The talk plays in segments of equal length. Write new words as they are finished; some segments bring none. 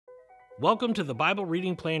Welcome to the Bible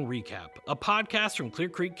Reading Plan Recap, a podcast from Clear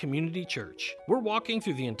Creek Community Church. We're walking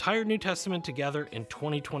through the entire New Testament together in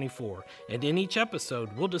 2024, and in each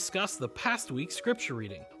episode, we'll discuss the past week's scripture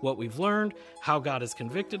reading, what we've learned, how God has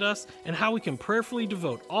convicted us, and how we can prayerfully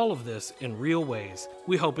devote all of this in real ways.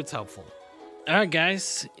 We hope it's helpful. All right,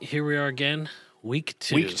 guys, here we are again. Week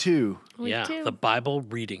two. Week two. The Bible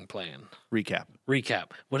Reading Plan. Recap.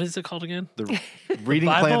 What is it called again? The Reading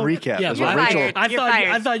Plan Recap. Yeah, is what Rachel.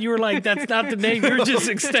 I thought you were like, that's not the name. You were just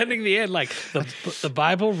extending the end, like the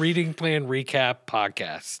Bible Reading Plan Recap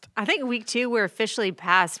podcast. I think week two we're officially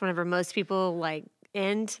past whenever most people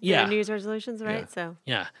end their New Year's resolutions, right?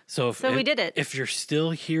 Yeah. So we did it. If you're still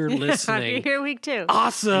here listening, you're here week two.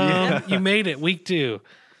 Awesome. Yeah. You made it week two.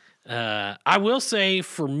 I will say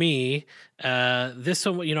for me, this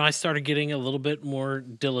one, I started getting a little bit more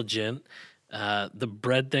diligent. The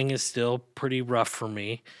bread thing is still pretty rough for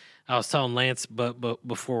me. I was telling Lance, but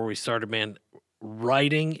before we started, man,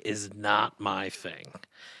 writing is not my thing.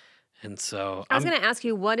 And so I was going to ask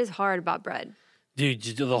you, what is hard about bread? Dude,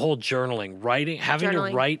 the whole journaling, having to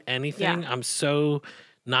write anything. Yeah. I'm so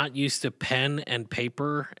not used to pen and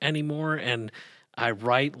paper anymore. And I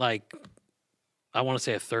write I want to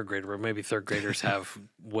say a third grader, but maybe third graders have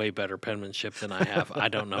way better penmanship than I have. I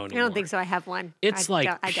don't know anymore. I don't think so. I have one. It's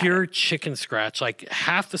pure chicken scratch. Like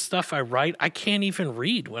half the stuff I write, I can't even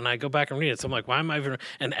read when I go back and read it. So I'm like, why am I even?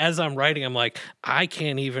 And as I'm writing, I'm like, I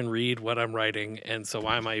can't even read what I'm writing. And so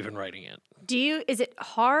why am I even writing it? Is it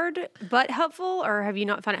hard but helpful, or have you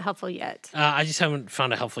not found it helpful yet? I just haven't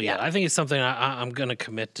found it helpful yet. I think it's something I'm going to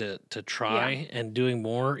commit to try and doing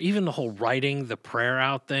more. Even the whole writing the prayer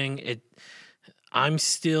out thing, I'm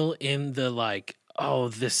still in the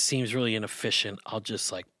this seems really inefficient. I'll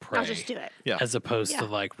just pray. I'll just do it. Yeah. As opposed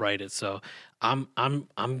to write it. So I'm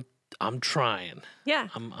trying. Yeah.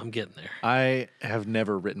 I'm getting there. I have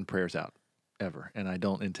never written prayers out ever, and I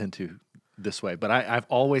don't intend to this way. But I've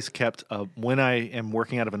always kept when I am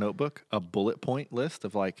working out of a notebook, a bullet point list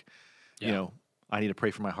of I need to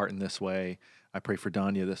pray for my heart in this way. I pray for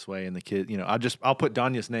Danya this way, and the kid, I'll put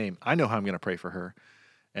Danya's name. I know how I'm going to pray for her.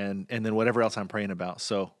 And then whatever else I'm praying about.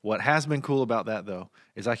 So what has been cool about that, though,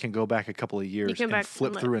 is I can go back a couple of years and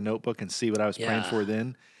flip through a notebook and see what I was praying for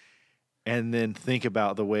then, and then think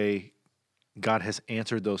about the way God has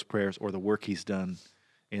answered those prayers or the work he's done.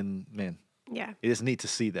 It is neat to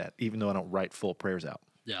see that, even though I don't write full prayers out.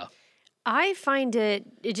 Yeah. I find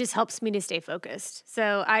it just helps me to stay focused.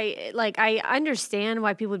 So I understand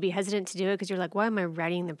why people would be hesitant to do it, because you're like, why am I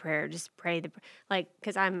writing the prayer? Just pray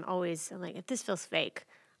because I'm like, if this feels fake,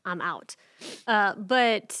 I'm out.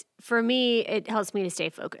 But for me, it helps me to stay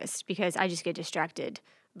focused because I just get distracted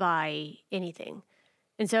by anything.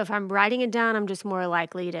 And so if I'm writing it down, I'm just more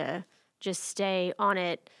likely to just stay on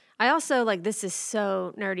it. I also this is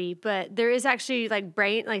so nerdy, but there is actually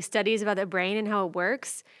brain studies about the brain and how it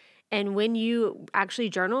works. And when you actually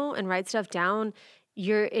journal and write stuff down,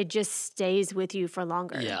 it just stays with you for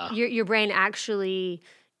longer. Yeah. Your brain actually,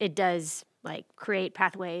 it does create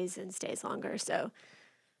pathways and stays longer. So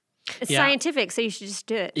it's scientific, so you should just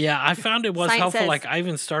do it. Yeah, I found it was Science helpful. says. I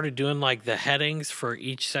even started doing the headings for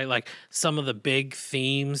each site, some of the big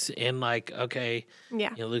themes in Luke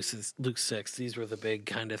 6. These were the big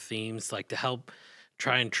kind of themes, to help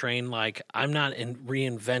try and train. I'm not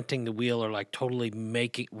reinventing the wheel or totally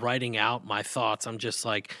writing out my thoughts. I'm just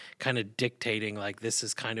kind of dictating this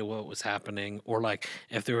is kind of what was happening, or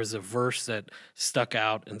if there was a verse that stuck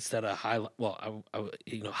out, instead of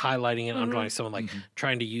highlighting it, underlining someone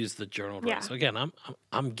trying to use the journal. Yeah. So again,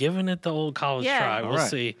 I'm giving it the old college try. We'll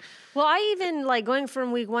see. Well, I even going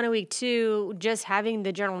from week 1 to week 2, just having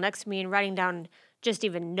the journal next to me and writing down just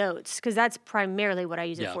even notes, because that's primarily what I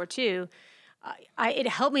use it for too. It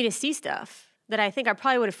helped me to see stuff that I think I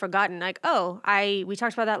probably would have forgotten. We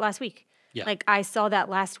talked about that last week. Yeah. I saw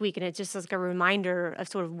that last week, and it just was a reminder of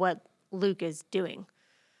sort of what Luke is doing,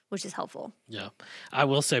 which is helpful. Yeah. I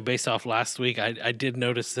will say, based off last week, I did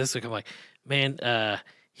notice this week. I'm like, man,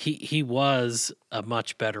 he was a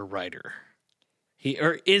much better writer. He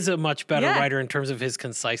is a much better writer in terms of his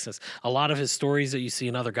conciseness. A lot of his stories that you see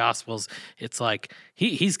in other gospels, it's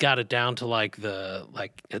he's got it down to the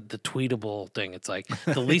tweetable thing. It's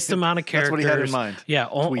the least amount of characters. That's what he had in mind. Yeah,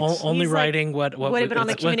 only writing what would have been on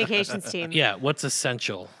the communications team. Yeah, what's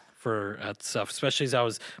essential for stuff, especially as I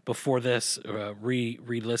was before this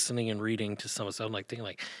re-listening and reading to some of stuff. I'm thinking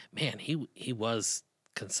man, he was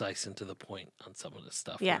concise and to the point on some of this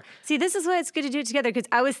stuff. Yeah. See, this is why it's good to do it together, because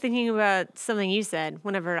I was thinking about something you said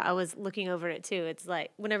whenever I was looking over it too. It's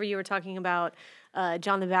whenever you were talking about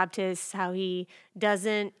John the Baptist, how he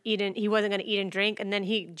wasn't going to eat and drink. And then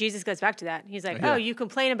Jesus goes back to that. He's like, oh, you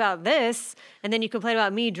complain about this, and then you complain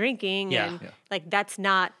about me drinking. Yeah. And like, that's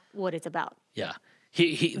not what it's about. Yeah.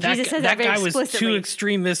 That guy was too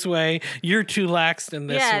extreme this way. You're too lax in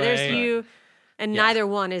this way. Yeah, there's you, and neither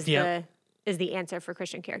one is the answer for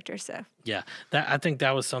Christian character. So I think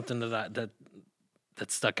that was something that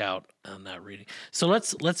stuck out on that reading. So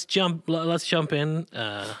let's jump in.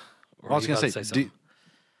 I was going to say,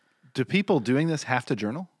 do people doing this have to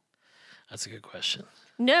journal? That's a good question.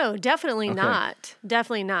 No, definitely not.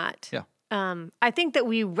 Definitely not. Yeah. I think that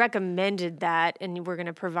we recommended that, and we're going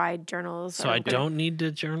to provide journals. So I don't need to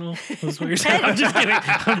journal? That's what you're saying? I'm just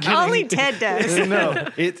kidding. Only Ted does. No,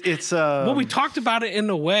 it's well, we talked about it in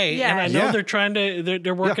a way, and I know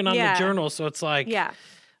they're working on the journal, so it's like,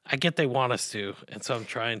 I get they want us to, and so I'm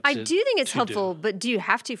trying to. I do think it's helpful, but do you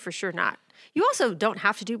have to? For sure not. You also don't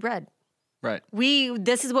have to do bread. Right.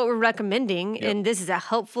 This is what we're recommending, and this is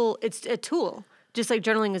it's a tool, just like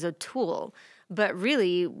journaling is a tool. But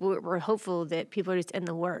really, we're hopeful that people are just in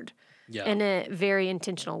the Word in a very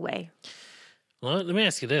intentional way. Well, let me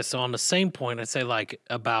ask you this. So on the same point, I'd say like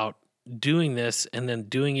about doing this and then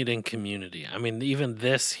doing it in community. I mean, even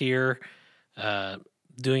this here,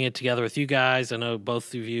 doing it together with you guys. I know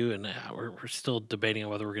both of you, and we're still debating on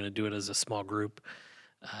whether we're going to do it as a small group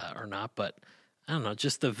or not. But I don't know,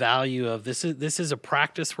 just the value of this is a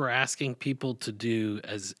practice we're asking people to do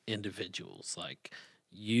as individuals, like.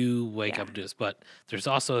 You wake up and do this, but there's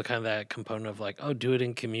also kind of that component of like, do it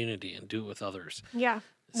in community and do it with others. Yeah.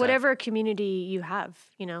 Whatever community you have,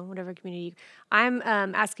 whatever community. I'm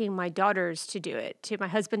asking my daughters to do it. My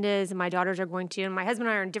husband is, and my daughters are going to, and my husband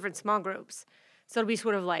and I are in different small groups. So it'll be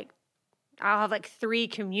sort of like, I'll have like 3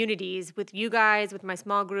 communities with you guys, with my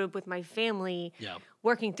small group, with my family,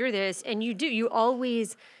 working through this. And you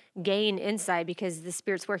always gain insight because the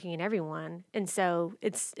Spirit's working in everyone. And so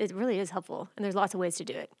it really is helpful. And there's lots of ways to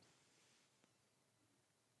do it.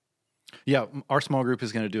 Yeah, our small group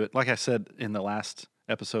is going to do it. Like I said in the last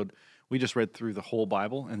episode, we just read through the whole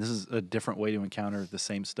Bible, and this is a different way to encounter the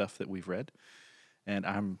same stuff that we've read. And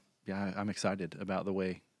I'm excited about the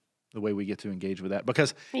way we get to engage with that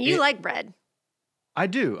because you like bread. I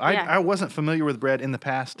do. I wasn't familiar with B.R.E.A.D in the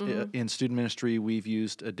past. Mm-hmm. In student ministry, we've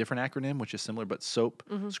used a different acronym, which is similar, but SOAP,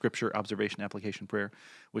 Scripture, Observation, Application, Prayer,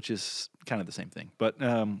 which is kind of the same thing. But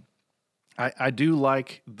I do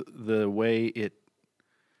like the way it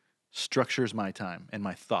structures my time and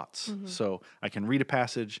my thoughts. Mm-hmm. So I can read a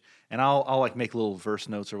passage, and I'll like make little verse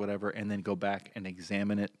notes or whatever, and then go back and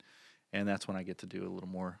examine it, and that's when I get to do a little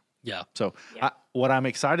more. Yeah. So what I'm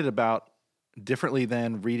excited about, differently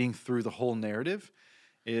than reading through the whole narrative,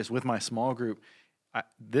 is with my small group,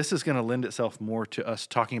 this is going to lend itself more to us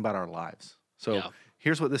talking about our lives. So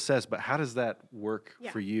here's what this says, but how does that work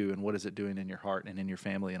for you, and what is it doing in your heart and in your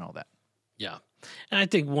family and all that? Yeah. And I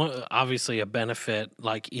think obviously a benefit,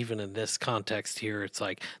 like even in this context here, it's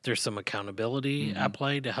like there's some accountability at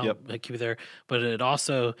play to help keep you there, but it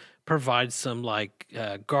also provides some like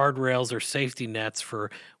guardrails or safety nets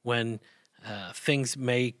for when things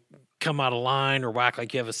may come out of line or whack,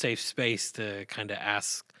 like you have a safe space to kind of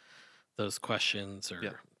ask those questions or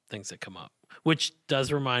things that come up. Which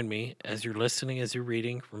does remind me, as you're listening, as you're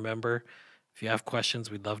reading, remember, if you have questions,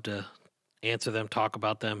 we'd love to answer them, talk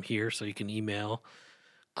about them here, so you can email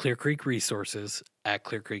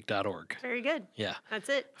clearcreekresources@clearcreek.org. Very good. Yeah. That's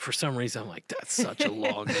it. For some reason, I'm like, that's such a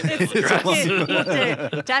long email address. You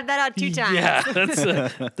have to type that out 2 times. Yeah,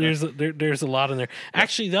 there's a lot in there.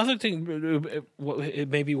 Actually, the other thing it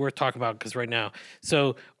may be worth talking about, because right now,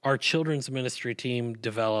 so our children's ministry team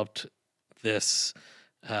developed this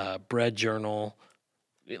bread journal.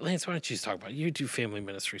 Lance, why don't you just talk about it? You do family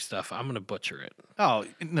ministry stuff. I'm going to butcher it. Oh,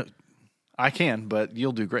 no, I can, but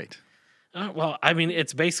you'll do great. Well, I mean,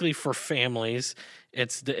 it's basically for families.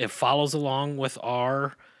 It follows along with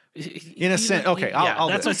our. In a sense, okay. I'll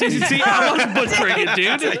that's what I say. See, I wasn't butchering it,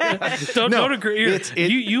 dude. Don't agree.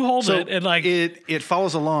 You hold it, and like it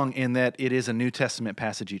follows along in that it is a New Testament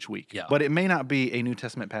passage each week. Yeah. But it may not be a New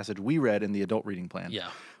Testament passage we read in the adult reading plan.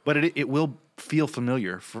 Yeah. But it will feel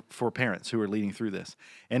familiar for parents who are leading through this,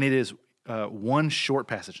 and it is one short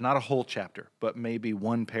passage, not a whole chapter, but maybe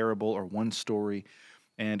one parable or one story.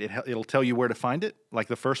 And it'll tell you where to find it. Like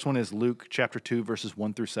the first one is Luke chapter 2, verses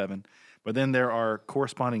 1-7. But then there are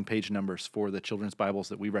corresponding page numbers for the children's Bibles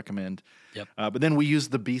that we recommend. Yep. But then we use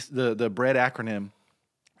the B.R.E.A.D acronym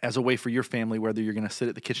as a way for your family, whether you're going to sit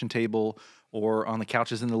at the kitchen table or on the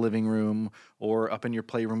couches in the living room or up in your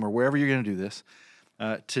playroom or wherever you're going to do this,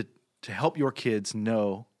 to help your kids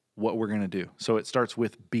know what we're going to do. So it starts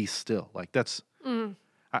with be still. Like that's...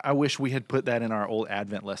 I wish we had put that in our old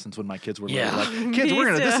Advent lessons when my kids were Yeah. little. Like, kids,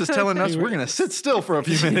 this is telling us we're gonna sit still for a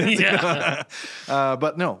few minutes. Yeah.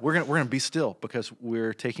 But no, we're gonna be still because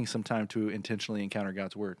we're taking some time to intentionally encounter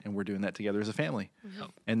God's word, and we're doing that together as a family. Mm-hmm.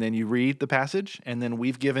 And then you read the passage, and then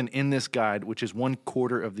we've given in this guide, which is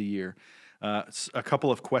 1/4 of the year, a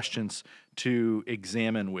couple of questions to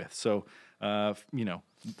examine with. So,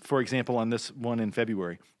 for example, on this one in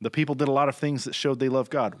February, the people did a lot of things that showed they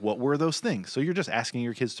love God. What were those things? So you're just asking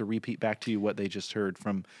your kids to repeat back to you what they just heard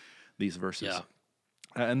from these verses. Yeah.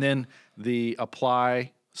 And then the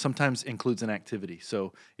apply sometimes includes an activity.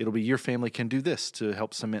 So it'll be your family can do this to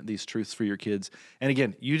help cement these truths for your kids. And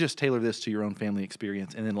again, you just tailor this to your own family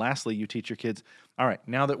experience. And then lastly, you teach your kids, all right,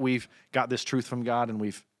 now that we've got this truth from God and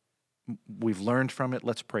we've learned from it,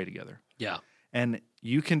 let's pray together. Yeah. And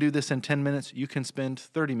you can do this in 10 minutes. You can spend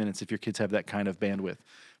 30 minutes if your kids have that kind of bandwidth.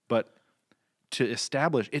 But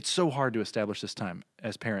it's so hard to establish this time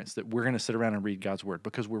as parents that we're going to sit around and read God's word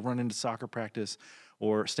because we're running to soccer practice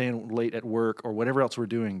or staying late at work or whatever else we're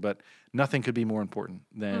doing. But nothing could be more important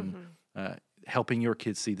than helping your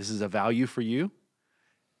kids see this is a value for you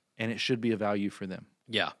and it should be a value for them.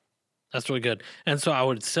 Yeah. That's really good. And so I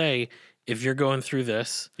would say, if you're going through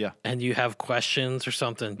this and you have questions or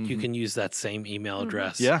something, you can use that same email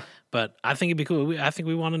address. Yeah. But I think it'd be cool. I think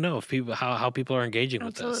we want to know if people how people are engaging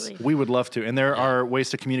with this. We would love to. And there are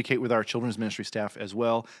ways to communicate with our children's ministry staff as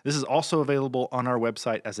well. This is also available on our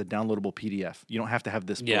website as a downloadable PDF. You don't have to have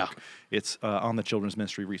this book. Yeah. It's on the children's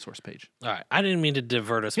ministry resource page. All right. I didn't mean to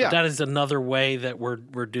divert us, but that is another way that we're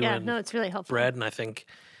doing Yeah, no, it's really helpful. B.R.E.A.D. And I think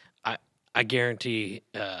I guarantee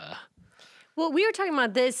Well, we were talking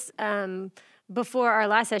about this before our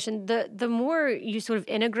last session. The more you sort of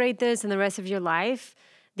integrate this in the rest of your life,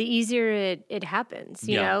 the easier it happens,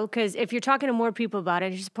 you know? Because if you're talking to more people about it,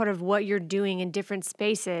 it's just part of what you're doing in different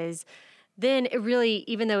spaces, then it really,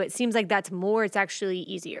 even though it seems like that's more, it's actually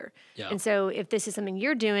easier. Yeah. And so if this is something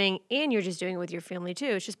you're doing and you're just doing it with your family too,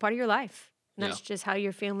 it's just part of your life. And that's just how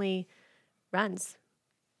your family runs.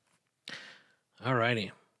 All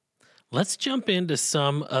righty. Let's jump into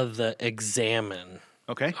some of the examine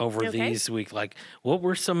over these weeks. Like, what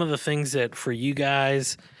were some of the things that for you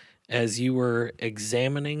guys as you were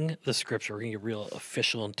examining the scripture? We're going to get real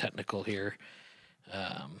official and technical here.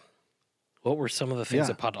 What were some of the things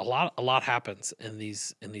that popped? A lot happens in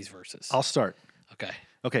these verses. I'll start.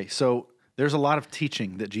 Okay. So there's a lot of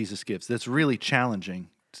teaching that Jesus gives that's really challenging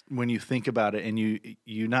when you think about it and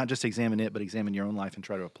you not just examine it, but examine your own life and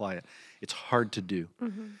try to apply it. It's hard to do.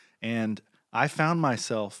 Mm-hmm. And I found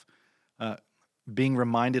myself being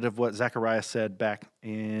reminded of what Zechariah said back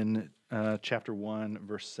in chapter 1,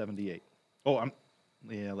 verse 78.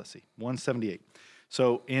 Let's see, 178.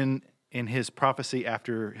 So in his prophecy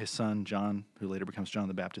after his son John, who later becomes John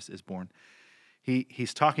the Baptist, is born,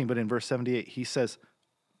 he's talking, but in verse 78, he says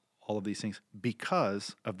all of these things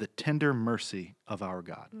because of the tender mercy of our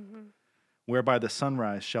God. Mm-hmm. Whereby the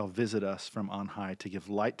sunrise shall visit us from on high to give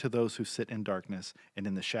light to those who sit in darkness and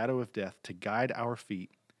in the shadow of death to guide our feet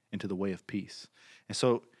into the way of peace. And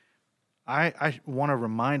so I want to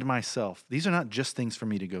remind myself, these are not just things for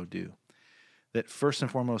me to go do. That first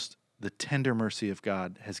and foremost, the tender mercy of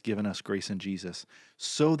God has given us grace in Jesus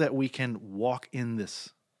so that we can walk in this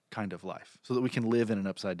kind of life, so that we can live in an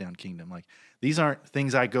upside down kingdom. Like, these aren't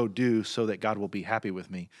things I go do so that God will be happy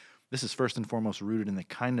with me. This is first and foremost rooted in the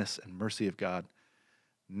kindness and mercy of God.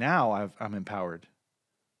 Now I'm empowered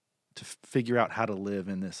to figure out how to live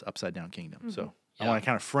in this upside down kingdom. Mm-hmm. So I want to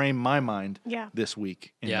kind of frame my mind this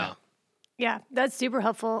week. Yeah, that's super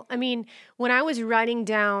helpful. I mean, when I was writing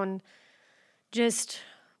down just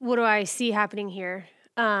what do I see happening here,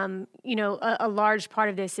 a large part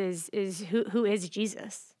of this is who is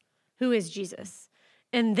Jesus? Who is Jesus?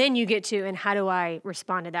 And then you get to, and how do I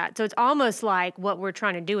respond to that? So it's almost like what we're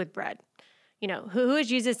trying to do with B.R.E.A.D. Who is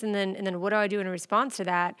Jesus? And then what do I do in response to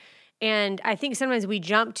that? And I think sometimes we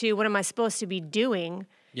jump to, what am I supposed to be doing?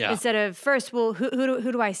 Instead of first, well,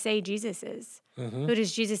 who do I say Jesus is? Mm-hmm. Who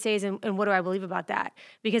does Jesus say is, and what do I believe about that?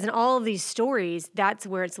 Because in all of these stories, that's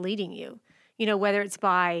where it's leading you. Whether it's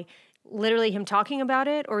by literally him talking about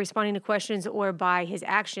it or responding to questions or by his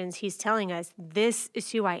actions, he's telling us, this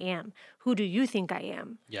is who I am. Who do you think I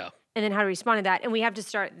am? Yeah. And then how to respond to that. And we have to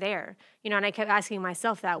start there. And I kept asking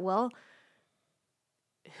myself that, well,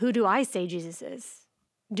 who do I say Jesus is?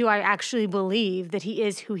 Do I actually believe that he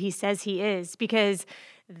is who he says he is? Because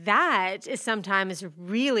that is sometimes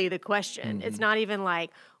really the question. Mm-hmm. It's not even like,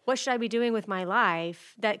 what should I be doing with my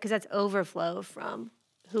life? Because that's overflow from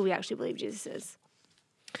who we actually believe Jesus is.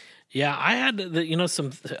 Yeah, I had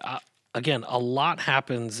some again, a lot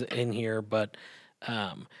happens in here, but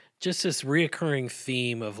just this reoccurring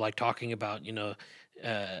theme of like talking about,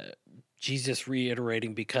 Jesus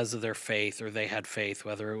reiterating because of their faith, or they had faith,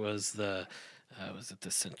 whether it was was it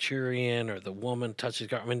the centurion or the woman touches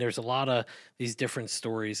God. I mean, there's a lot of these different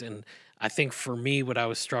stories. And I think for me, what I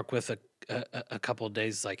was struck with a couple of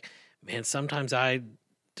days, like, man, sometimes I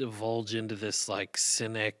divulge into this like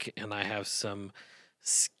cynic and I have some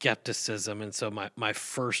skepticism. And so my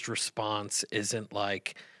first response isn't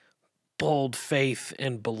like bold faith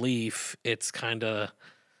and belief. It's kind of,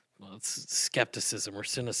 it's skepticism or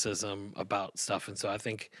cynicism about stuff. And so I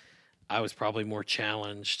think I was probably more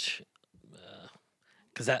challenged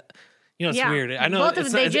because that, it's weird. I know both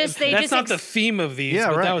of them, that's not the theme of these,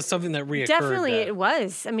 but that was something that reoccurred. Definitely it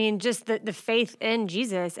was. I mean, just the faith in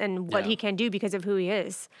Jesus and what he can do because of who he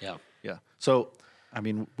is. Yeah. Yeah. So, I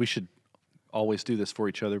mean, we should always do this for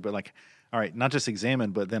each other, but like, all right, not just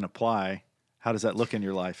examine, but then apply. How does that look in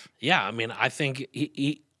your life? Yeah. I mean, I think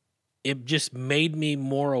it just made me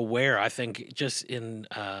more aware. I think just in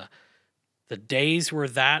the days where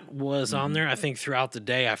that was on there, I think throughout the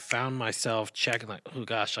day, I found myself checking like, oh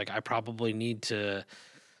gosh, like I probably need to,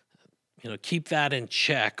 keep that in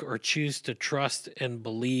check or choose to trust and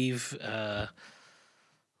believe, I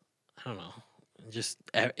don't know, just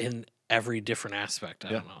in every different aspect.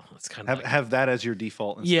 I don't know. It's kind of have that as your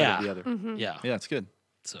default instead of the other. Mm-hmm. Yeah. Yeah, it's good.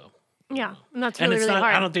 So. Yeah, and that's And really, it's really not,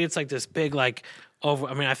 hard. I don't think it's like this big, like,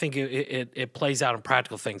 I think it plays out in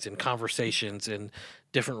practical things, in conversations, in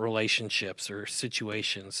different relationships or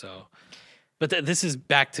situations. So, but this is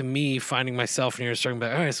back to me finding myself in here starting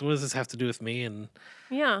about, all right, so what does this have to do with me? And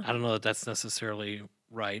I don't know that that's necessarily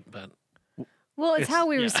right, but. Well, it's how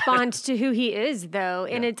we respond to who he is, though.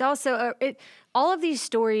 And it's also, all of these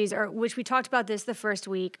stories are, which we talked about this the first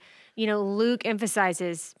week, Luke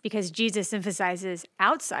emphasizes, because Jesus emphasizes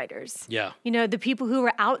outsiders. Yeah. The people who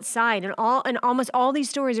are outside, and almost all these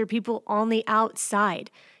stories are people on the outside.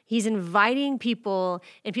 He's inviting people,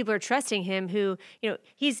 and people are trusting him who,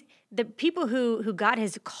 he's the people who God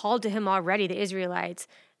has called to him already, the Israelites.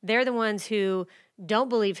 They're the ones who don't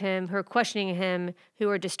believe him, who are questioning him, who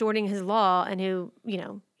are distorting his law, and who,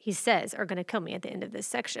 he says are going to kill me at the end of this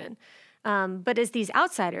section. But as these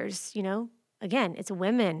outsiders, again, it's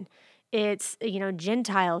women, it's,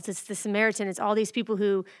 Gentiles, it's the Samaritan, it's all these people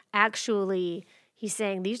who actually, he's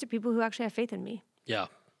saying, these are people who actually have faith in me. Yeah.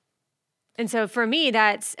 And so for me,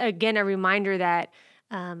 that's, again, a reminder that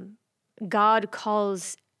God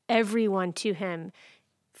calls everyone to him.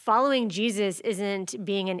 Following Jesus isn't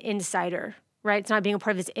being an insider, right? It's not being a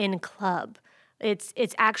part of his in club. It's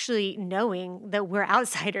actually knowing that we're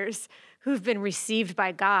outsiders who've been received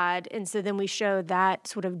by God. And so then we show that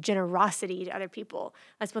sort of generosity to other people.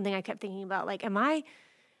 That's one thing I kept thinking about. Like, am I,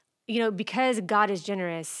 because God is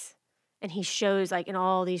generous and he shows like in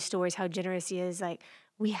all these stories how generous he is, like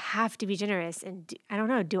we have to be generous. And I don't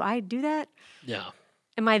know, do I do that? Yeah.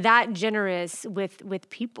 Am I that generous with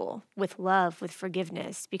people, with love, with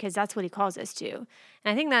forgiveness? Because that's what he calls us to. And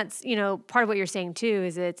I think that's, part of what you're saying too,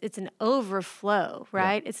 is it's an overflow,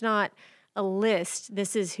 right? Yeah. It's not a list.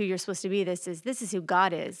 This is who you're supposed to be. This is who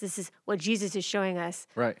God is. This is what Jesus is showing us.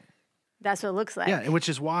 Right. That's what it looks like. Yeah, which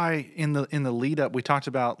is why in the lead up, we talked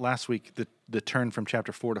about last week the turn from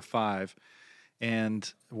chapter 4 to 5,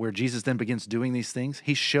 and where Jesus then begins doing these things.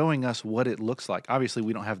 He's showing us what it looks like. Obviously,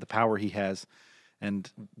 we don't have the power he has, and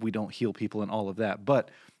we don't heal people and all of that. But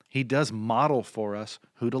he does model for us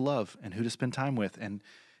who to love and who to spend time with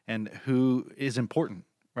and who is important,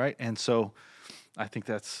 right? And so I think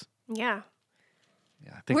that's... Yeah.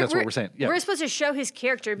 Yeah, I think that's what we're saying. Yeah. We're supposed to show his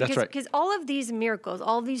character because all of these miracles,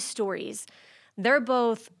 all of these stories, they're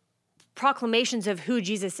both proclamations of who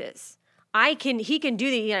Jesus is. He can do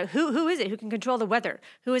the, who is it who can control the weather?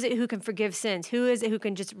 Who is it who can forgive sins? Who is it who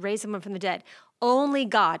can just raise someone from the dead? Only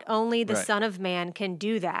God, only the Son of Man can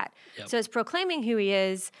do that. Yep. So it's proclaiming who he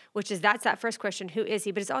is, that's that first question, who is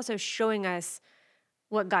he? But it's also showing us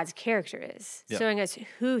what God's character is, showing us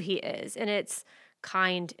who he is. And it's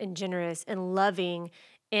kind and generous and loving,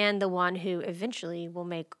 and the one who eventually will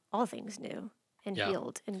make all things new and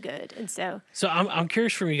healed and good. And so I'm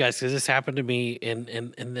curious from you guys, because this happened to me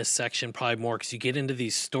in this section probably more, because you get into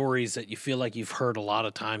these stories that you feel like you've heard a lot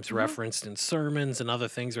of times referenced in sermons and other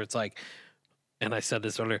things where it's like, and I said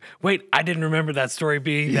this earlier, wait, I didn't remember that story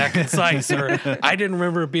being that concise, or I didn't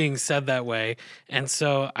remember it being said that way. And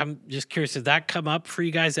so I'm just curious, did that come up for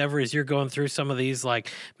you guys ever as you're going through some of these?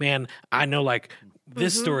 Like, man, I know like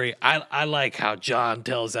this story, I like how John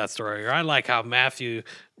tells that story, or I like how Matthew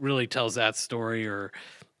really tells that story, or,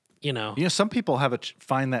 some people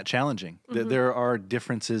find that challenging. There are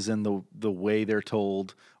differences in the way they're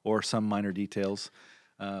told, or some minor details.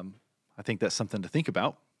 I think that's something to think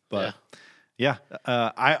about. But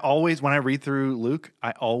I always, when I read through Luke,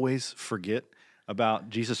 I always forget about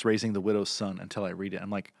Jesus raising the widow's son until I read it. I'm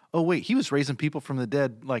like, oh wait, he was raising people from the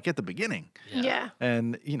dead like at the beginning. Yeah.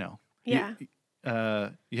 And you know, Yeah.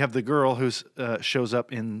 you have the girl who's shows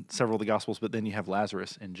up in several of the Gospels, but then you have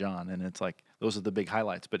Lazarus in John, and it's like those are the big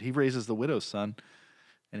highlights. But he raises the widow's son,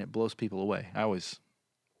 and it blows people away. I always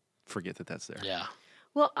forget that that's there. Yeah.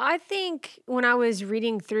 Well, I think when I was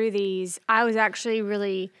reading through these, I was actually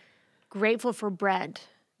really grateful for bread,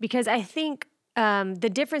 because I think the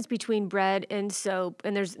difference between bread and soap,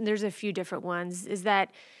 and there's a few different ones, is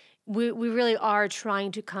that we really are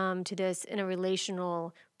trying to come to this in a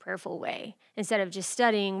relational, prayerful way. Instead of just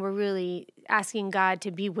studying, we're really asking God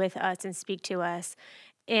to be with us and speak to us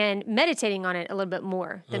and meditating on it a little bit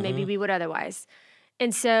more than maybe we would otherwise.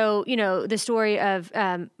 And so, you know, the story of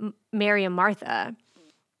Mary and Martha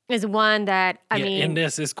is one that, I mean... And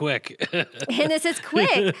this is quick. And this is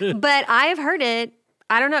quick. But I've heard it.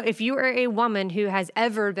 I don't know, if you are a woman who has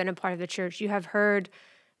ever been a part of the church, you have heard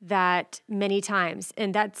that many times.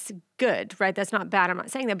 And that's good, right? That's not bad. I'm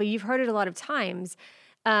not saying that. But you've heard it a lot of times.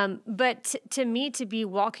 But to me, to be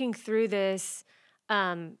walking through this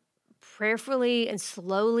prayerfully and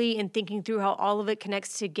slowly and thinking through how all of it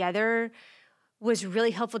connects together was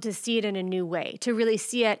really helpful to see it in a new way, to really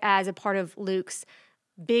see it as a part of Luke's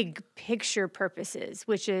big picture purposes,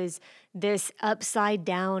 which is this upside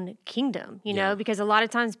down kingdom, you know, because a lot of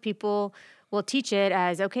times people will teach it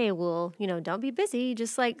as, okay, well, you know, don't be busy,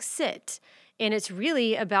 just like sit. And it's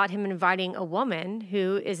really about him inviting a woman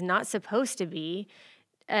who is not supposed to be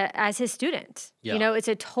as his student. You know, it's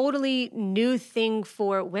a totally new thing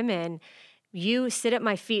for women. You sit at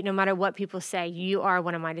my feet no matter what people say. You are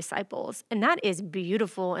one of my disciples. And that is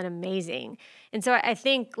beautiful and amazing. And so I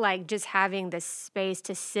think like just having the space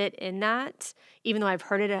to sit in that, even though I've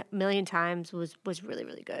heard it a million times, was really,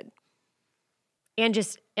 really good. And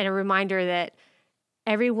just a reminder that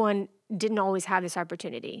everyone didn't always have this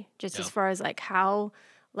opportunity, just as far as like how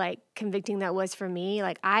like convicting that was for me.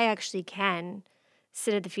 Like I actually can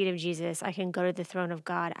sit at the feet of Jesus. I can go to the throne of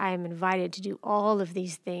God. I am invited to do all of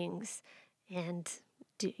these things. And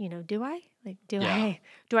do I? Like, do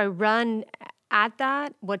I run at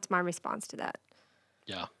that? What's my response to that?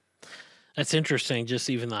 Yeah. That's interesting. Just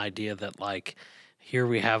even the idea that like, here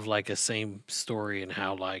we have like a same story and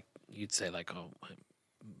how like, you'd say like, oh,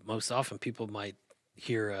 most often people might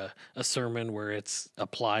hear a sermon where it's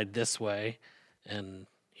applied this way. And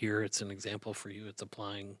here it's an example for you. It's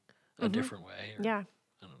applying a different way. Or, I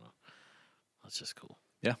don't know. That's just cool.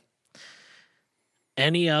 Yeah.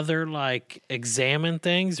 Any other like examine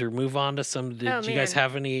things or move on to some? Did you guys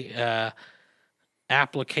have any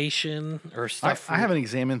application or stuff? I have an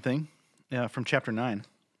examine thing from chapter 9.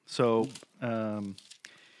 So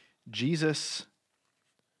Jesus,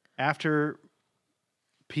 after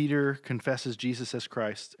Peter confesses Jesus as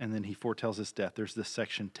Christ and then he foretells his death, there's this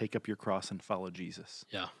section, take up your cross and follow Jesus.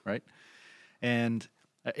 Yeah. Right? And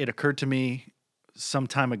it occurred to me some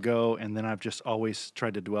time ago, and then I've just always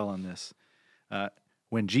tried to dwell on this.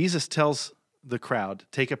 When Jesus tells the crowd,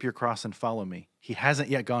 take up your cross and follow me, he hasn't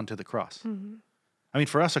yet gone to the cross. Mm-hmm. I mean,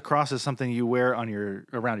 for us, a cross is something you wear on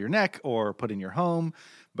around your neck or put in your home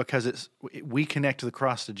because we connect to the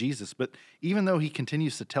cross to Jesus. But even though he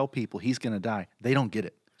continues to tell people he's going to die, they don't get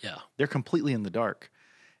it. Yeah. They're completely in the dark.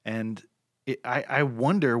 And I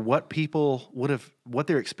wonder what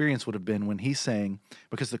their experience would have been when he's saying,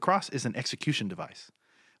 because the cross is an execution device.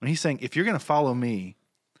 When he's saying, if you're going to follow me,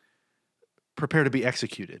 prepare to be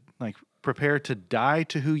executed. Like, prepare to die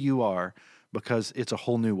to who you are because it's a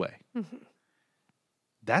whole new way. Mm-hmm.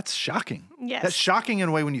 That's shocking. Yes. That's shocking in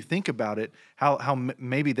a way when you think about it, how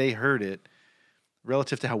maybe they heard it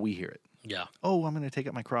relative to how we hear it. Yeah. Oh, I'm going to take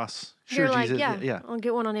up my cross. Sure, You're Jesus. Like, yeah, I'll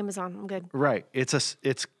get one on Amazon. I'm good. Right. It's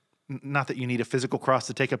not that you need a physical cross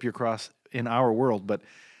to take up your cross in our world, but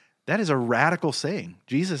that is a radical saying.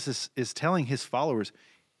 Jesus is telling his followers,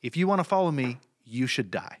 if you want to follow me, you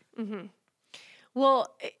should die. Mm-hmm.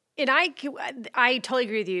 Well, and I totally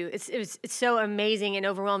agree with you. It's so amazing and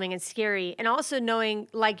overwhelming and scary. And also knowing,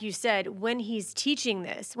 like you said, when he's teaching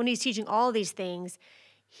all these things,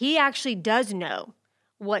 he actually does know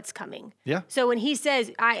what's coming. Yeah. So when he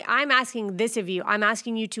says, I'm asking this of you, I'm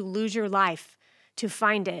asking you to lose your life to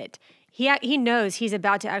find it. He knows he's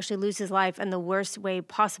about to actually lose his life in the worst way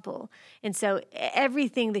possible. And so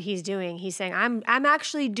everything that he's doing, he's saying, I'm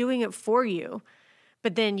actually doing it for you.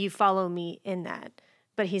 But then you follow me in that.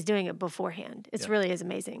 But he's doing it beforehand. It really is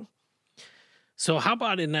amazing. So how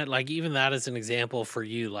about in that, like even that as an example for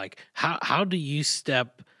you, like how do you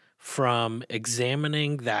step from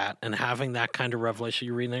examining that and having that kind of revelation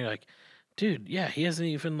you're reading there, like dude, yeah, he hasn't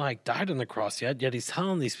even like died on the cross yet he's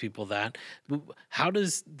telling these people that. How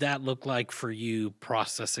does that look like for you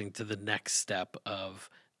processing to the next step of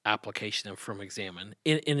application of from examine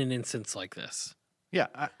in an instance like this? Yeah,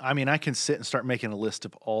 I mean, I can sit and start making a list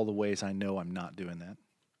of all the ways I know I'm not doing that,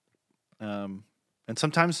 and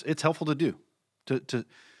sometimes it's helpful to do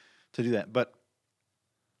that. But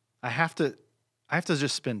I have to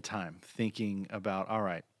just spend time thinking about, all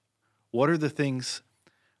right, what are the things?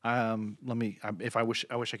 If I wish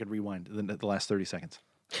I could rewind the last 30 seconds.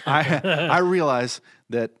 I realize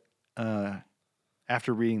that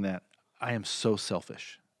after reading that, I am so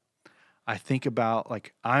selfish. I think about,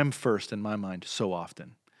 like, I'm first in my mind so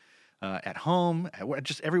often, at home,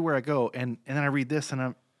 just everywhere I go, and then I read this,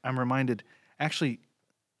 and I'm reminded. Actually,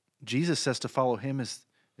 Jesus says to follow Him is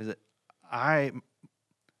that I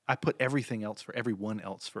put everything else for everyone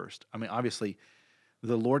else first. I mean, obviously,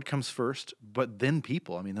 the Lord comes first, but then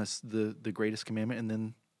people. I mean, that's the greatest commandment, and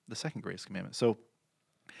then the second greatest commandment. So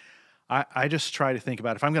I just try to think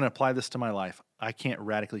about, if I'm going to apply this to my life, I can't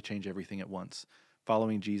radically change everything at once.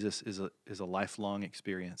 Following Jesus is a lifelong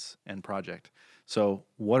experience and project. So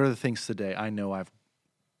what are the things today I know I've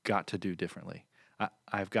got to do differently?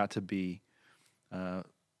 I've got to be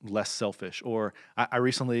less selfish. Or I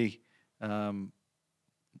recently, all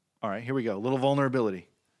right, here we go, a little vulnerability.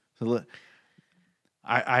 So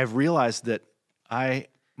I've realized that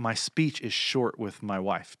my speech is short with my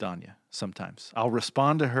wife, Danya, sometimes. I'll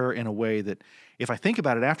respond to her in a way that, if I think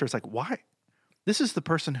about it after, it's like, why? This is the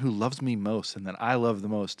person who loves me most and that I love the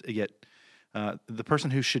most, yet the person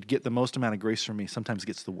who should get the most amount of grace from me sometimes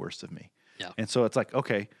gets the worst of me. Yeah. And so it's like,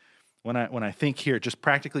 okay, when I think here, just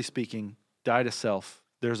practically speaking, die to self,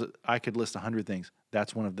 I could list 100 things.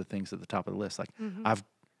 That's one of the things at the top of the list. Like,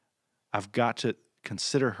 I've got to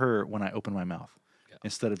consider her when I open my mouth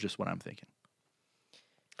instead of just what I'm thinking.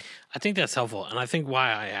 I think that's helpful. And I think why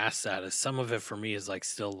I asked that is some of it for me is like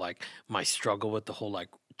still like my struggle with the whole like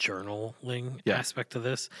journaling aspect of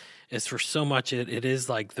this is, for so much it is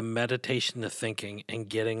like the meditation, the thinking, and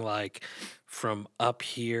getting like from up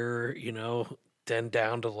here, then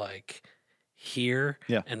down to like here.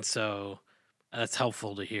 Yeah. And so that's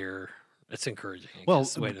helpful to hear. It's encouraging. Well,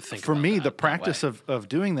 way to think for about me, that, the practice of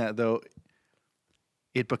doing that, though,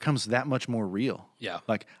 it becomes that much more real. Yeah.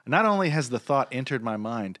 Like, not only has the thought entered my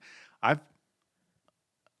mind, I've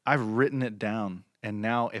written it down, and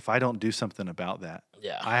now if I don't do something about that,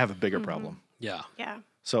 I have a bigger problem. Yeah. Yeah.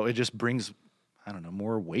 So it just brings, I don't know,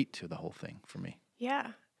 more weight to the whole thing for me. Yeah.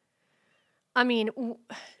 I mean,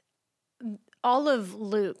 all of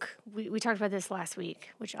Luke, we talked about this last week,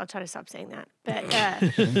 which I'll try to stop saying that.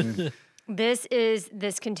 But this is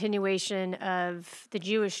this continuation of the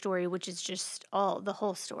Jewish story, which is just the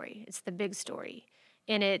whole story. It's the big story.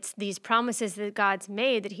 And it's these promises that God's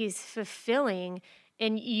made that He's fulfilling.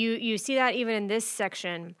 And you see that even in this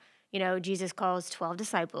section. Jesus calls 12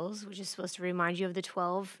 disciples, which is supposed to remind you of the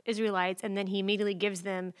 12 Israelites. And then He immediately gives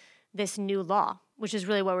them this new law, which is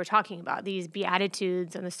really what we're talking about. These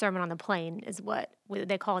Beatitudes and the Sermon on the Plain is what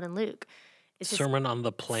they call it in Luke. It's Sermon on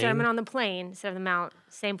the Plain? Sermon on the Plain, instead of the Mount,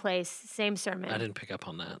 same place, same sermon. I didn't pick up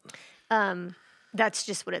on that. That's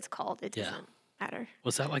just what it's called. It doesn't matter.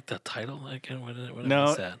 Was that like the title again? What No.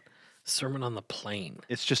 was that? Sermon on the Plain.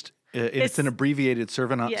 It's just it's an abbreviated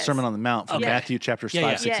Sermon on the Mount from Matthew chapters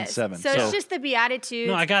 5, 6, and 7. So it's just the Beatitudes.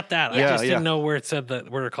 No, I got that. I just didn't know where it said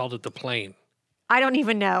where it called it the Plain. I don't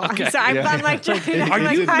even know. Okay. I'm sorry. I'm like,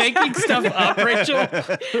 are you making stuff up, Rachel?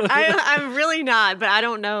 I'm really not, but I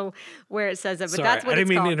don't know where it says it. But Sorry, that's what I didn't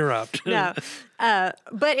mean called. to interrupt. No,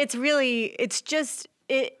 but it's just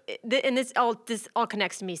and this all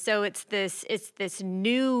connects to me. So it's this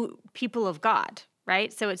new people of God,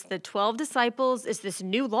 right? So it's the 12 disciples. It's this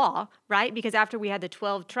new law, right? Because after we had the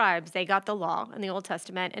 12 tribes, they got the law in the Old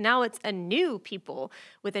Testament, and now it's a new people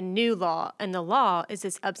with a new law, and the law is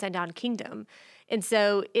this upside down kingdom. And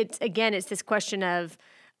so it's this question of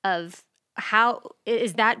how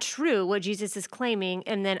is that true, what Jesus is claiming,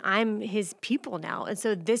 and then I'm His people now, and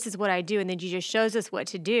so this is what I do, and then Jesus shows us what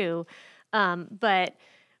to do. But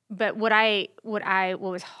what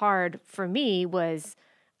was hard for me was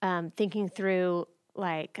thinking through,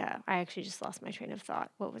 like, I actually just lost my train of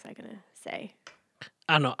thought. What was I going to say?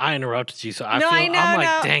 I don't know. I interrupted you, so I'm like,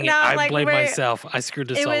 dang it. I blame myself. I screwed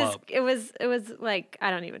this all up. It was like,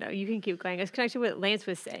 I don't even know. You can keep going. It's connected to what Lance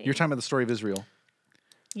was saying. You're talking about the story of Israel.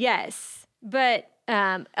 Yes, but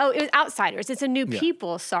it was outsiders. It's a new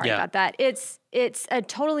people. Sorry about that. It's a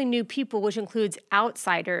totally new people, which includes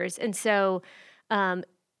outsiders, and so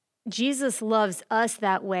Jesus loves us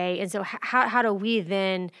that way. And so how do we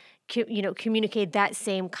then communicate that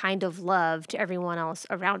same kind of love to everyone else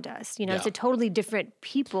around us. It's a totally different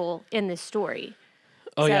people in this story.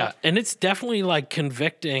 Oh, yeah. And it's definitely like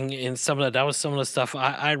convicting in some of that. That was some of the stuff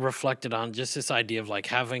I reflected on, just this idea of like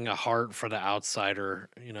having a heart for the outsider,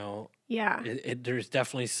 Yeah. There's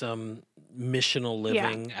definitely some missional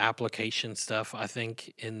living application stuff, I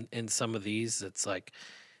think, in some of these. It's like,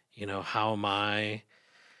 how am I?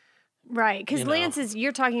 Right. Because Lance,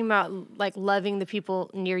 you're talking about like loving the people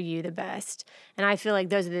near you the best. And I feel like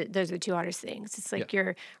those are the two hardest things. It's like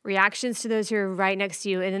your reactions to those who are right next to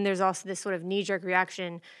you. And then there's also this sort of knee-jerk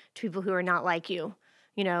reaction to people who are not like you.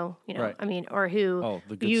 Right. I mean, or who... Oh,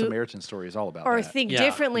 the Good Samaritan story is all about or that. think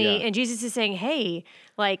differently. Yeah. And Jesus is saying, hey,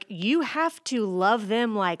 like, you have to love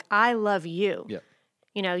them like I love you.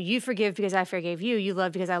 Yeah. You forgive because I forgave you. You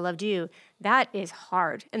love because I loved you. That is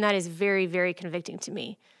hard. And that is very, very convicting to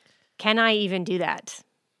me. Can I even do that?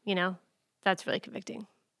 That's really convicting.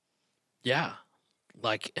 Yeah.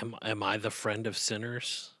 Like, am I the friend of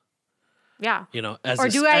sinners? Yeah. As or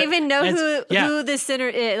do I even know who the sinner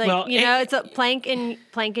is? Like, it's a plank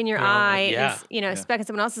in your eye. Yeah. Speck in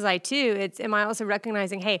someone else's eye too. Am I also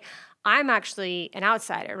recognizing, hey, I'm actually an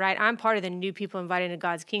outsider, right? I'm part of the new people invited into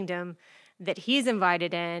God's kingdom that He's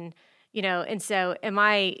invited in, and so do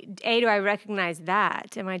I recognize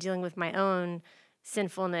that? Am I dealing with my own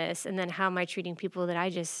sinfulness? And then how am I treating people that I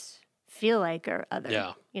just feel like are other?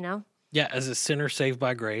 Yeah. Yeah, as a sinner saved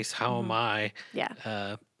by grace, how am I?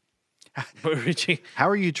 Yeah. How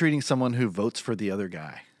are you treating someone who votes for the other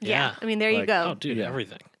guy? Yeah. I mean, there you go. Oh, dude,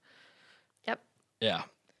 everything. Yep. Yeah.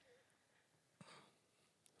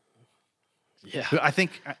 Yeah. I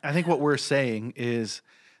think what we're saying is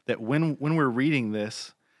that when we're reading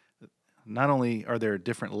this, not only are there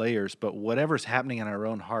different layers, but whatever's happening in our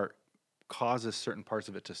own heart causes certain parts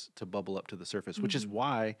of it to bubble up to the surface, which is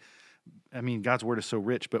why, God's word is so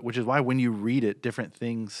rich, but which is why when you read it, different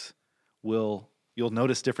things you'll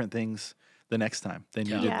notice different things the next time than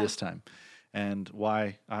you did this time. And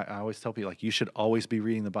why I always tell people, like, you should always be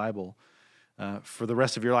reading the Bible for the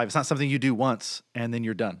rest of your life. It's not something you do once and then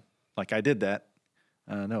you're done. Like I did that.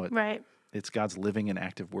 It's God's living and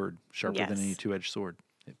active word, sharper than any two-edged sword.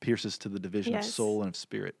 It pierces to the division of soul and of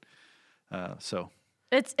spirit.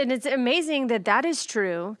 It's amazing that is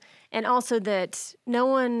true, and also that no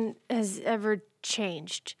one has ever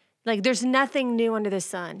changed. Like, there's nothing new under the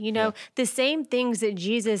sun. The same things that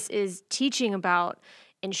Jesus is teaching about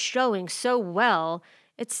and showing so well,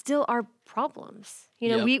 it's still our problems.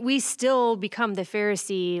 We still become the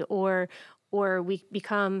Pharisee or we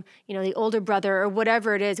become, the older brother or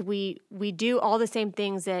whatever it is. We do all the same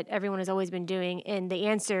things that everyone has always been doing, and the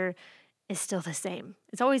answer is still the same.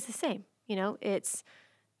 It's always the same. It's,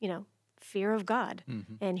 fear of God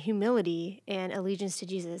and humility and allegiance to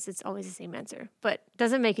Jesus. It's always the same answer, but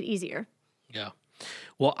doesn't make it easier. Yeah.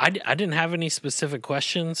 Well, I didn't have any specific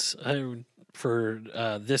questions for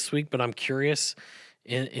this week, but I'm curious.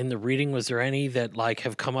 In the reading, was there any that like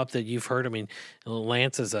have come up that you've heard? I mean,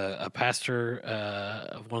 Lance is a pastor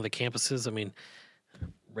of one of the campuses.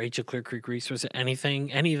 Rachel, Clear Creek Resource, any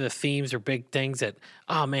of the themes or big things that,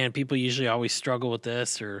 oh man, people usually always struggle with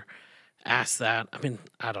this or ask that.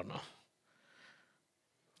 I don't know.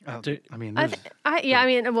 There's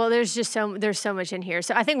just so much in here.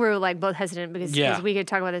 So I think we're like both hesitant because we could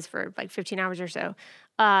talk about this for like 15 hours or so.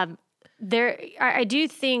 I do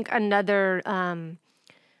think another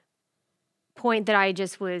point that I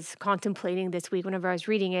just was contemplating this week whenever I was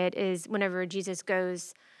reading it is whenever Jesus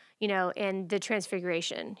goes, in the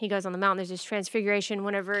transfiguration. He goes on the mountain. There's this transfiguration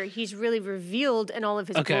whenever he's really revealed in all of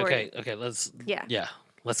his glory. Okay.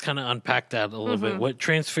 Let's kind of unpack that a little bit. What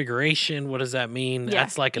transfiguration? What does that mean? Yeah,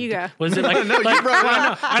 that's like what is it like? I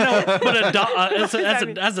know. But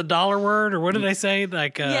that's a dollar word, or what do they say?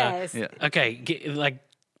 Like, yes. Yeah. Okay.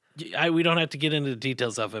 We don't have to get into the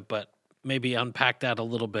details of it, but maybe unpack that a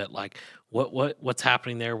little bit. Like, what's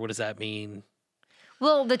happening there? What does that mean?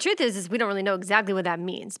 Well, the truth is we don't really know exactly what that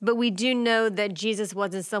means, but we do know that Jesus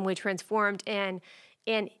was in some way transformed, and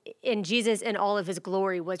Jesus in all of his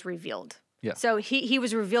glory was revealed. Yeah. So he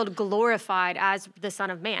was revealed glorified as the Son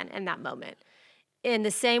of Man in that moment. In the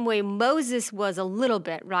same way, Moses was a little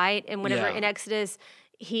bit, right? And whenever in Exodus,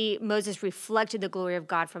 Moses reflected the glory of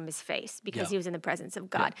God from his face because he was in the presence of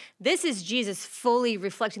God. Yeah. This is Jesus fully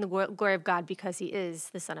reflecting the glory of God because he is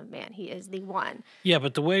the Son of Man. He is the one. Yeah,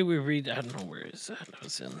 but the way we read, I don't know, where is that? I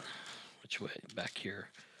was in, which way? Back here.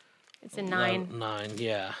 It's in 9. 9,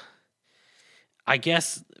 yeah. I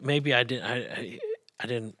guess maybe I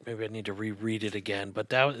didn't, maybe I need to reread it again, but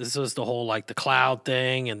this was the whole, like, the cloud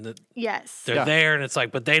thing, and they're there, and it's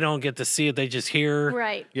like, but they don't get to see it, they just hear.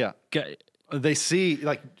 Right. Yeah. They see,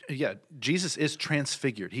 like, Jesus is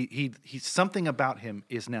transfigured. He's something about him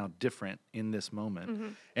is now different in this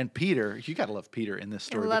moment. And Peter, you got to love Peter in this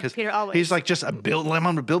story. I love because Peter always. He's like, I'm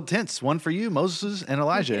going to build tents, one for you, Moses and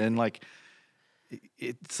Elijah. And like,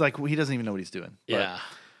 it's like he doesn't even know what he's doing. Yeah.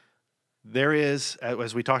 But there is,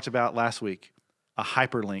 as we talked about last week, a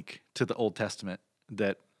hyperlink to the Old Testament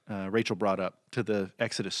that Rachel brought up, to the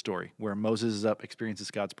Exodus story where Moses is up,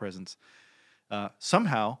 experiences God's presence.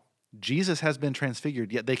 Somehow, Jesus has been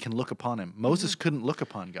transfigured, yet they can look upon him. Moses couldn't look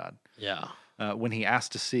upon God. Yeah. When he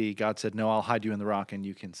asked to see, God said, "No, I'll hide you in the rock, and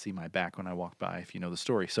you can see my back when I walk by," if you know the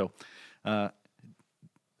story. So,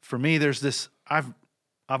 for me, there's this. I've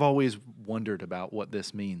always wondered about what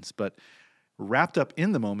this means, but wrapped up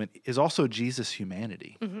in the moment is also Jesus'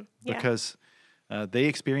 humanity, because they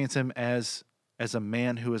experience him as a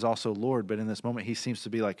man who is also Lord, but in this moment, he seems to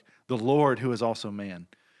be like the Lord who is also man.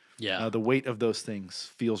 Yeah. The weight of those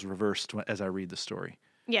things feels reversed as I read the story.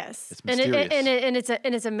 Yes, It's mysterious.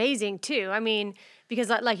 and it's amazing too. I mean, because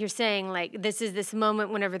like you're saying, like this is this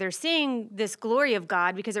moment whenever they're seeing this glory of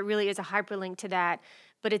God, because it really is a hyperlink to that,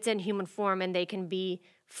 but it's in human form, and they can be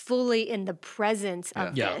fully in the presence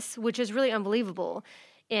of this, which is really unbelievable.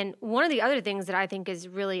 And one of the other things that I think is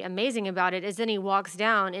really amazing about it is then he walks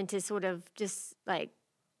down into sort of just like,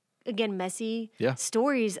 again, messy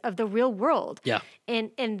stories of the real world. Yeah.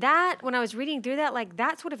 And that, when I was reading through that, like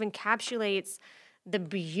that sort of encapsulates the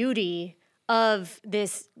beauty of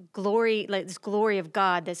this glory, like this glory of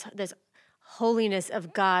God, this holiness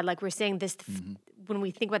of God. Like we're saying this, when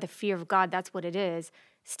we think about the fear of God, that's what it is,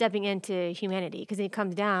 stepping into humanity. Because he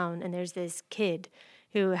comes down and there's this kid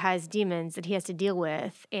who has demons that he has to deal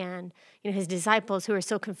with, and his disciples who are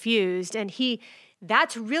so confused, and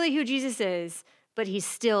that's really who Jesus is. But he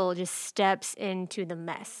still just steps into the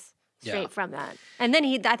mess straight from that. And then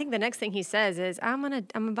I think the next thing he says is, I'm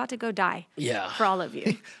about to go die for all of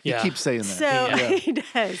you. He keeps saying that. So he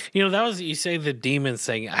does. That was, you say the demons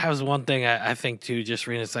thing. That was one thing I think too, just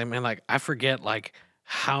reading this, man, like I forget like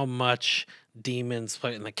how much demons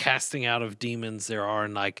play in the casting out of demons there are.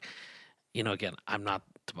 And like, again, I'm not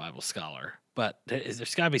the Bible scholar, but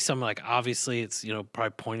there's gotta be something like, obviously it's,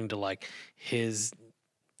 probably pointing to like his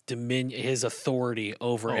dominion, his authority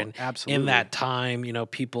over, and absolutely. In that time,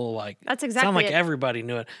 people like that's exactly sound like it. everybody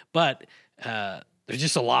knew it, but there's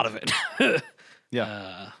just a lot of it.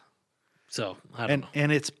 So I don't know.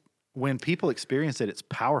 And it's when people experience it, it's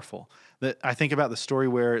powerful. That I think about the story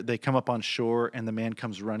where they come up on shore and the man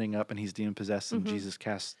comes running up and he's demon possessed, and Jesus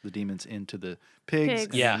casts the demons into the pigs.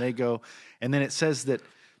 And then they go, and then it says that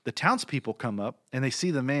the townspeople come up and they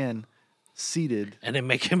see the man seated and then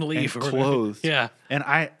make him leave, and clothed. And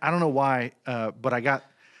I don't know why, but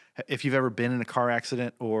if you've ever been in a car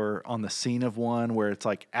accident or on the scene of one, where it's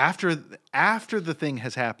like after the thing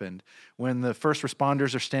has happened, when the first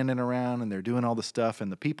responders are standing around and they're doing all the stuff,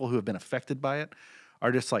 and the people who have been affected by it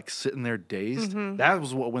are just like sitting there dazed. That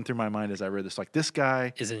was what went through my mind as I read this. Like, this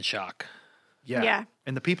guy is in shock. Yeah.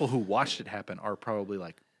 And the people who watched it happen are probably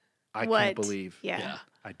like, I can't believe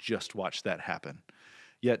I just watched that happen.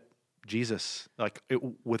 Yet Jesus, like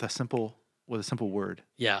with a simple word,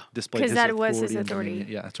 displayed his that was authority his authority.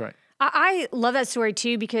 Yeah, that's right. I love that story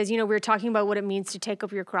too, because we were talking about what it means to take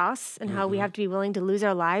up your cross and how we have to be willing to lose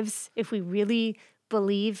our lives if we really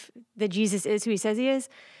believe that Jesus is who he says he is.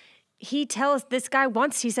 He tells this guy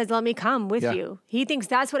once, he says, "Let me come with you." He thinks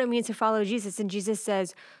that's what it means to follow Jesus, and Jesus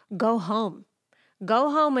says, "Go home. Go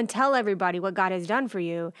home and tell everybody what God has done for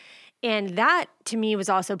you." And that to me was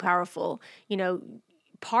also powerful.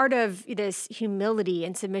 Part of this humility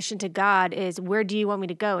and submission to God is, where do you want me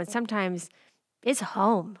to go? And sometimes it's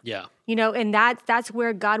home. Yeah. And that's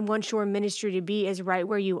where God wants your ministry to be, is right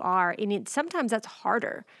where you are. And sometimes that's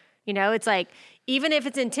harder. It's like, even if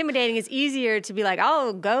it's intimidating, it's easier to be like,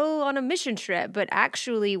 I'll go on a mission trip. But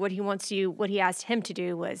actually what he asked him to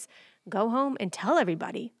do was go home and tell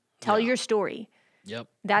everybody, tell your story. Yep.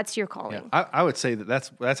 That's your calling. Yeah. I would say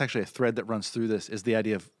that's actually a thread that runs through this, is the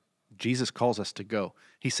idea of Jesus calls us to go.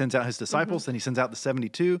 He sends out his disciples, then he sends out the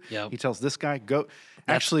 72. Yep. He tells this guy, go.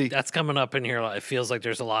 That's coming up in here. It feels like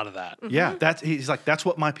there's a lot of that. Yeah, he's like, that's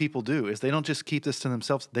what my people do, is they don't just keep this to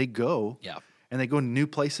themselves. They go. Yeah. And they go to new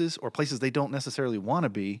places, or places they don't necessarily want to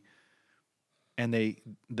be, and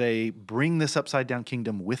they bring this upside down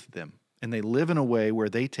kingdom with them. And they live in a way where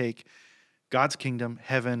they take God's kingdom,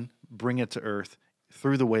 heaven, bring it to earth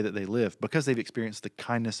through the way that they live, because they've experienced the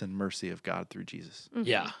kindness and mercy of God through Jesus.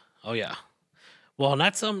 Yeah. Oh, yeah. Well, and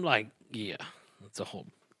that's it's a whole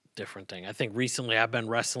different thing. I think recently I've been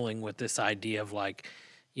wrestling with this idea of like,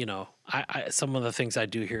 some of the things I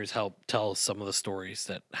do here is help tell some of the stories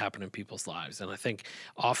that happen in people's lives. And I think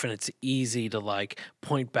often it's easy to like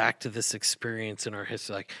point back to this experience in our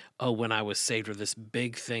history, like, oh, when I was saved, or this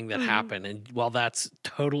big thing that happened. And while that's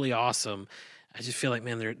totally awesome, I just feel like,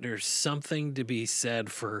 man, there's something to be said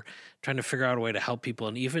for trying to figure out a way to help people.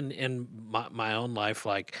 And even in my own life,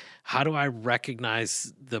 like, how do I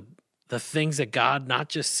recognize the things that God not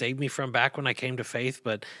just saved me from back when I came to faith,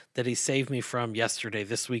 but that he saved me from yesterday,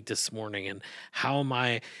 this week, this morning? And how am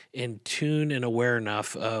I in tune and aware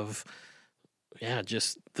enough of,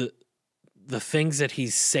 just the things that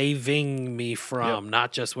he's saving me from,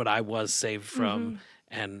 not just what I was saved from.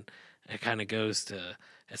 And it kind of goes to,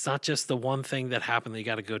 it's not just the one thing that happened that you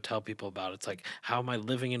got to go tell people about. It's like, how am I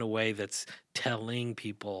living in a way that's telling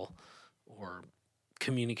people or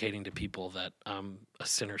communicating to people that I'm a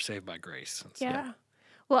sinner saved by grace? And so,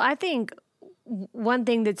 Well, I think one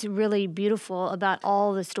thing that's really beautiful about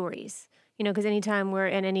all the stories, because anytime we're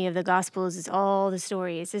in any of the Gospels, it's all the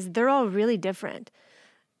stories, is they're all really different.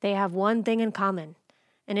 They have one thing in common,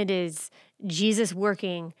 and it is Jesus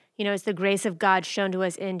working. It's the grace of God shown to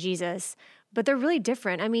us in Jesus, but they're really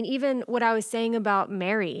different. I mean, even what I was saying about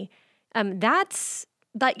Mary, that's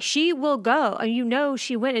like, she will go.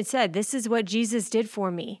 She went and said, this is what Jesus did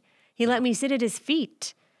for me. He let me sit at his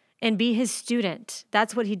feet and be his student.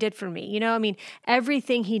 That's what he did for me.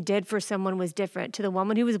 Everything he did for someone was different. To the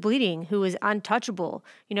woman who was bleeding, who was untouchable,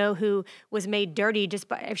 who was made dirty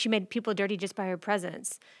if she made people dirty just by her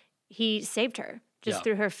presence, he saved her just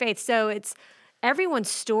through her faith. So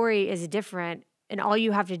everyone's story is different. And all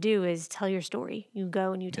you have to do is tell your story. You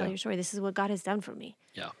go and you tell your story. This is what God has done for me.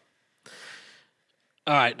 Yeah.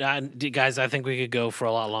 All right, guys, I think we could go for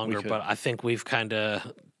a lot longer, but I think we've kind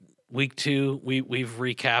of, week 2, we've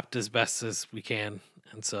recapped as best as we can.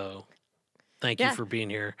 And so thank you for being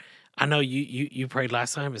here. I know you prayed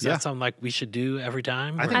last time. Is that something like we should do every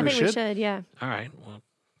time? I think we should, yeah. All right. Well,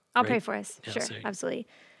 I'll pray for us. Sure, absolutely.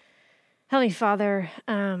 Heavenly Father,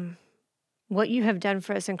 what you have done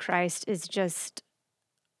for us in Christ is just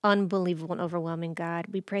unbelievable and overwhelming, God.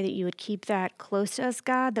 We pray that you would keep that close to us,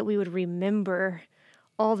 God, that we would remember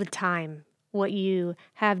all the time what you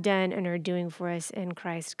have done and are doing for us in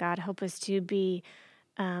Christ. God, help us to be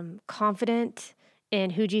confident in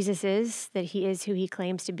who Jesus is, that he is who he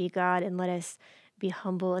claims to be, God, and let us be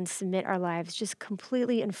humble and submit our lives just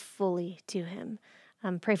completely and fully to him.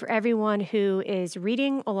 Pray for everyone who is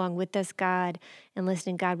reading along with us, God, and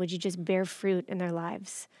listening. God, would you just bear fruit in their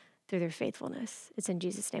lives through their faithfulness? It's in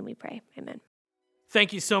Jesus' name we pray. Amen.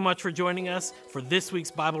 Thank you so much for joining us for this week's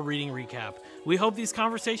Bible reading recap. We hope these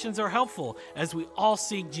conversations are helpful as we all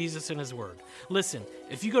seek Jesus in his word. Listen,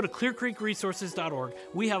 if you go to clearcreekresources.org,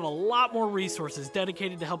 we have a lot more resources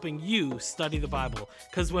dedicated to helping you study the Bible,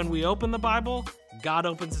 because when we open the Bible, God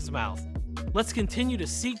opens his mouth. Let's continue to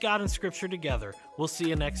seek God in Scripture together. We'll see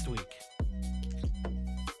you next week.